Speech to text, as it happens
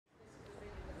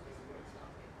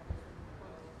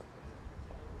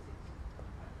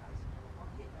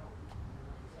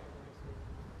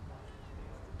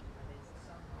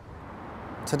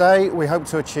Today we hope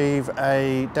to achieve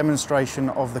a demonstration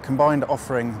of the combined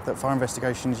offering that Fire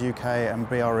Investigations UK and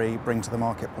BRE bring to the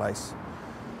marketplace.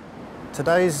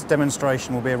 Today's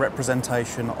demonstration will be a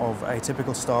representation of a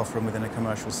typical staff room within a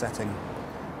commercial setting.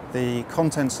 The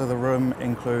contents of the room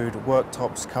include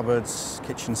worktops, cupboards,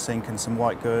 kitchen sink and some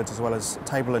white goods, as well as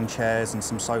table and chairs and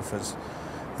some sofas.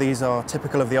 These are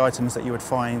typical of the items that you would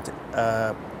find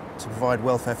to provide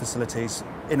welfare facilities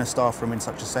in a staff room in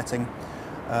such a setting.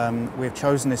 We've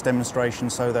chosen this demonstration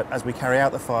so that as we carry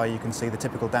out the fire you can see the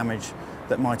typical damage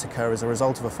that might occur as a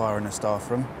result of a fire in a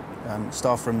staff room.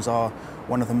 Staff rooms are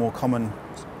one of the more common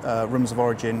rooms of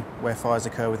origin where fires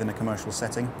occur within a commercial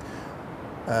setting.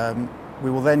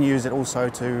 We will then use it also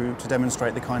to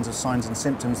demonstrate the kinds of signs and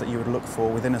symptoms that you would look for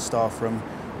within a staff room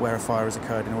where a fire has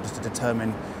occurred in order to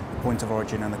determine the point of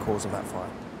origin and the cause of that fire.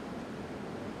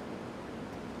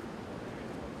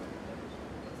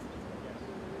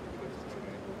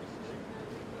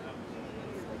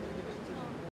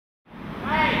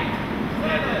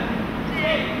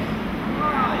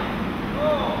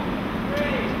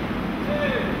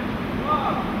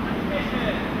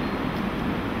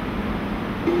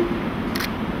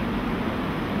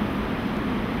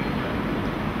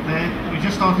 We're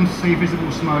just starting to see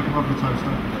visible smoke above the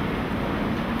toaster.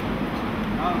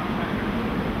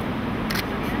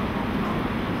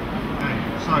 Okay,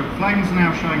 so flames are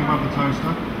now showing above the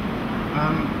toaster.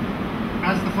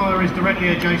 As the fire is directly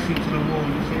adjacent to the wall,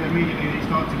 you see immediately it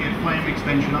starts to get flame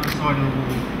extension up the side of the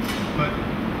wall. But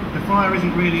the fire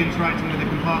isn't really interacting with the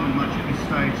compartment much at this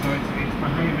stage, so it's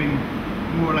behaving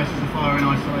more or less as a fire in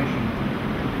isolation.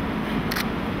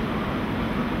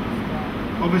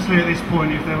 Obviously at this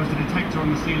point, if there was a detector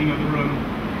on the ceiling of the room,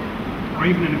 or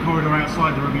even in a corridor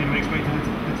outside the room, you'd have expected the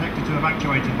detector to have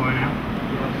actuated by now.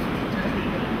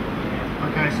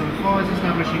 Okay, so the fire is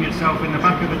establishing itself in the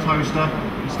back of the toaster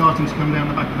and starting to come down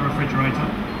the back of the refrigerator.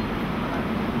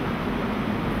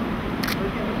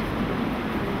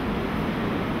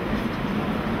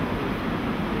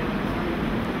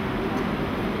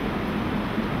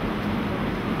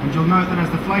 And you'll note that as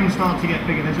the flames start to get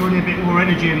bigger, there's already a bit more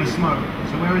energy in the smoke.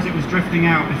 So whereas it was drifting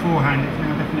out beforehand, it's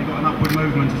now definitely got an upward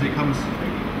movement as it comes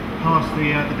past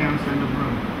the downstand of the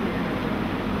room.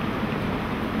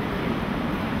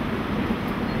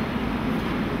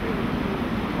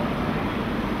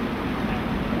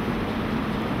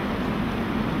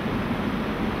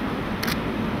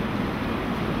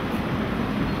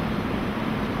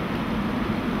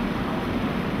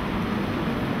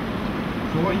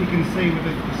 So what you can see with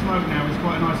the smoke now is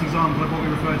quite a nice example of what we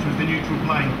refer to as the neutral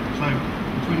plane. So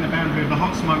between the boundary of the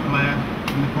hot smoke layer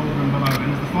and the cauldron below.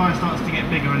 And as the fire starts to get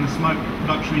bigger and the smoke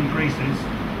production increases,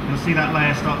 you'll see that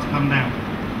layer start to come down.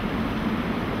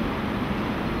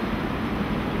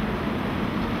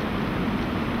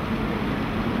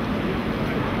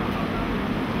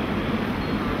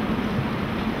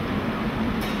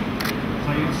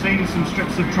 You've seen some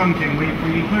strips of trunking. We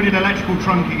included electrical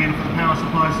trunking in for the power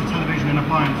supplies to television and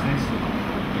appliances.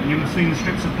 And you'll have seen the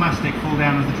strips of plastic fall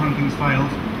down as the trunking's failed,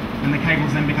 and the cables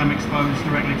then become exposed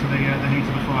directly to the heat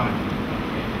of the fire.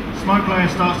 Smoke layer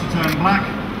starts to turn black.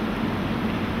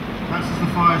 That's as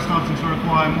the fire is starting to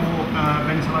require more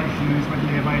ventilation than is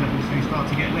readily available, so you start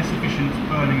to get less efficient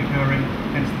burning occurring,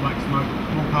 hence the black smoke,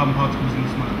 more carbon particles in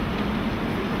the smoke.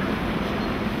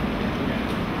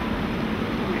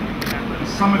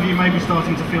 Some of you may be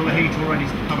starting to feel the heat already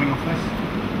coming off this.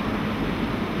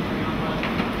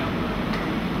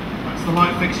 That's the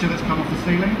light fixture that's come off the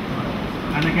ceiling.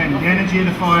 And again, the energy of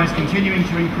the fire is continuing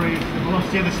to increase, the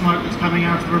velocity of the smoke that's coming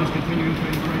out of the room is continuing to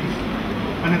increase.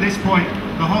 And at this point,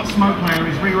 the hot smoke layer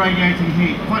is re-radiating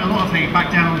heat, quite a lot of heat, back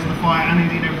down onto the fire and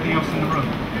indeed everything else in the room.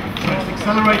 So it's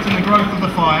accelerating the growth of the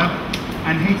fire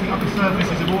and heating up the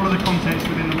surfaces of all of the contents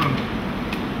within the room.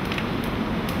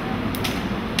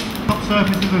 Top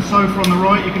surfaces of the sofa on the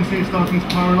right, you can see it's starting to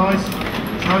polarise.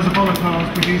 So those are volatiles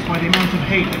produced by the amount of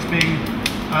heat that's being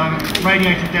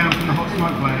radiated down from the hot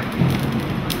smoke layer,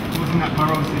 causing that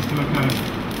pyrolysis to occur.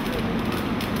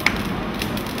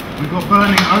 We've got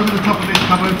burning over the top of this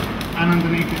cupboard and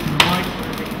underneath it to the right.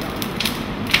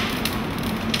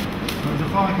 So as the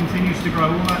fire continues to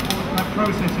grow, all that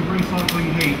process of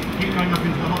recycling heat going up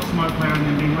into the hot smoke layer and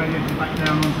then being radiated back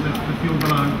down onto the fuel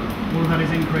below, all of that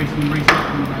is increasing and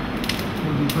recycling back,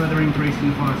 causing further increase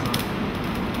in the fire size.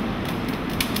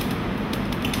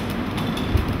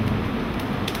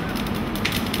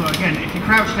 So again, if you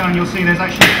crouch down, you'll see there's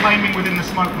actually flaming within the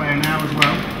smoke layer now as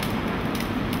well.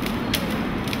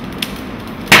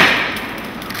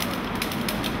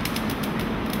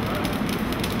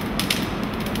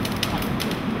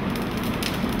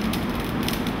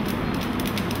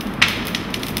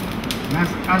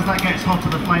 gets hotter,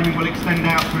 the flaming will extend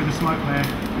out through the smoke layer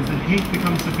as the heat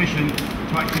becomes sufficient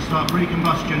to actually start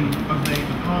recombustion of the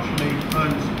partially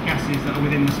burnt gases that are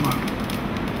within the smoke.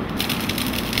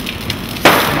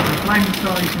 The flame is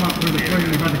starting to come up through the flue,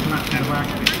 we've had to collapse at the back.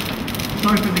 The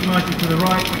stove is ignited to the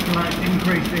right, which will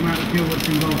increase the amount of fuel that's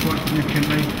involved quite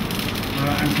significantly,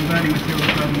 and some burning material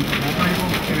is burning to the table.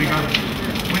 Here we go.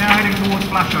 We're now heading towards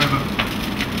flashover.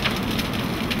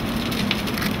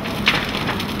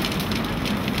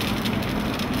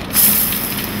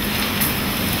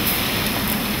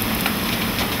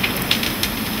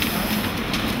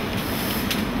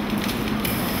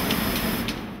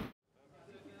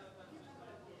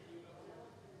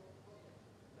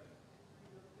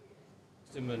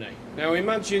 Now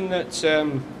imagine that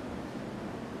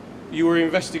you were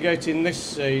investigating this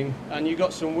scene and you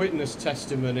got some witness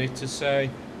testimony to say,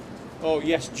 oh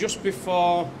yes, just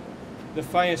before the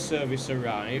fire service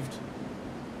arrived,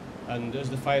 and as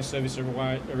the fire service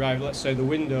arrived, let's say the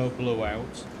window blew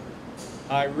out,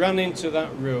 I ran into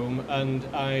that room and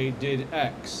I did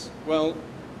X. Well,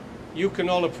 you can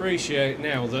all appreciate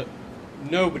now that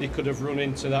nobody could have run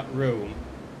into that room.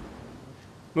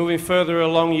 Moving further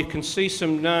along, you can see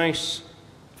some nice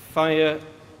fire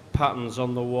patterns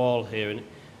on the wall here, and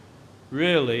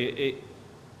really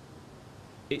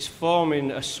it's forming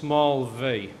a small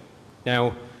V.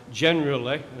 Now,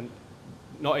 generally, and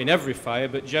not in every fire,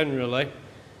 but generally,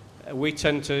 we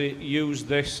tend to use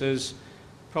this as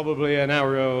probably an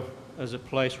arrow as a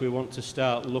place we want to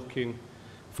start looking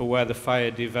for where the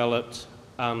fire developed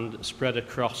and spread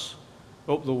across,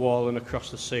 up the wall and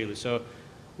across the ceiling. So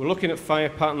we're looking at fire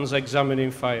patterns, examining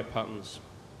fire patterns.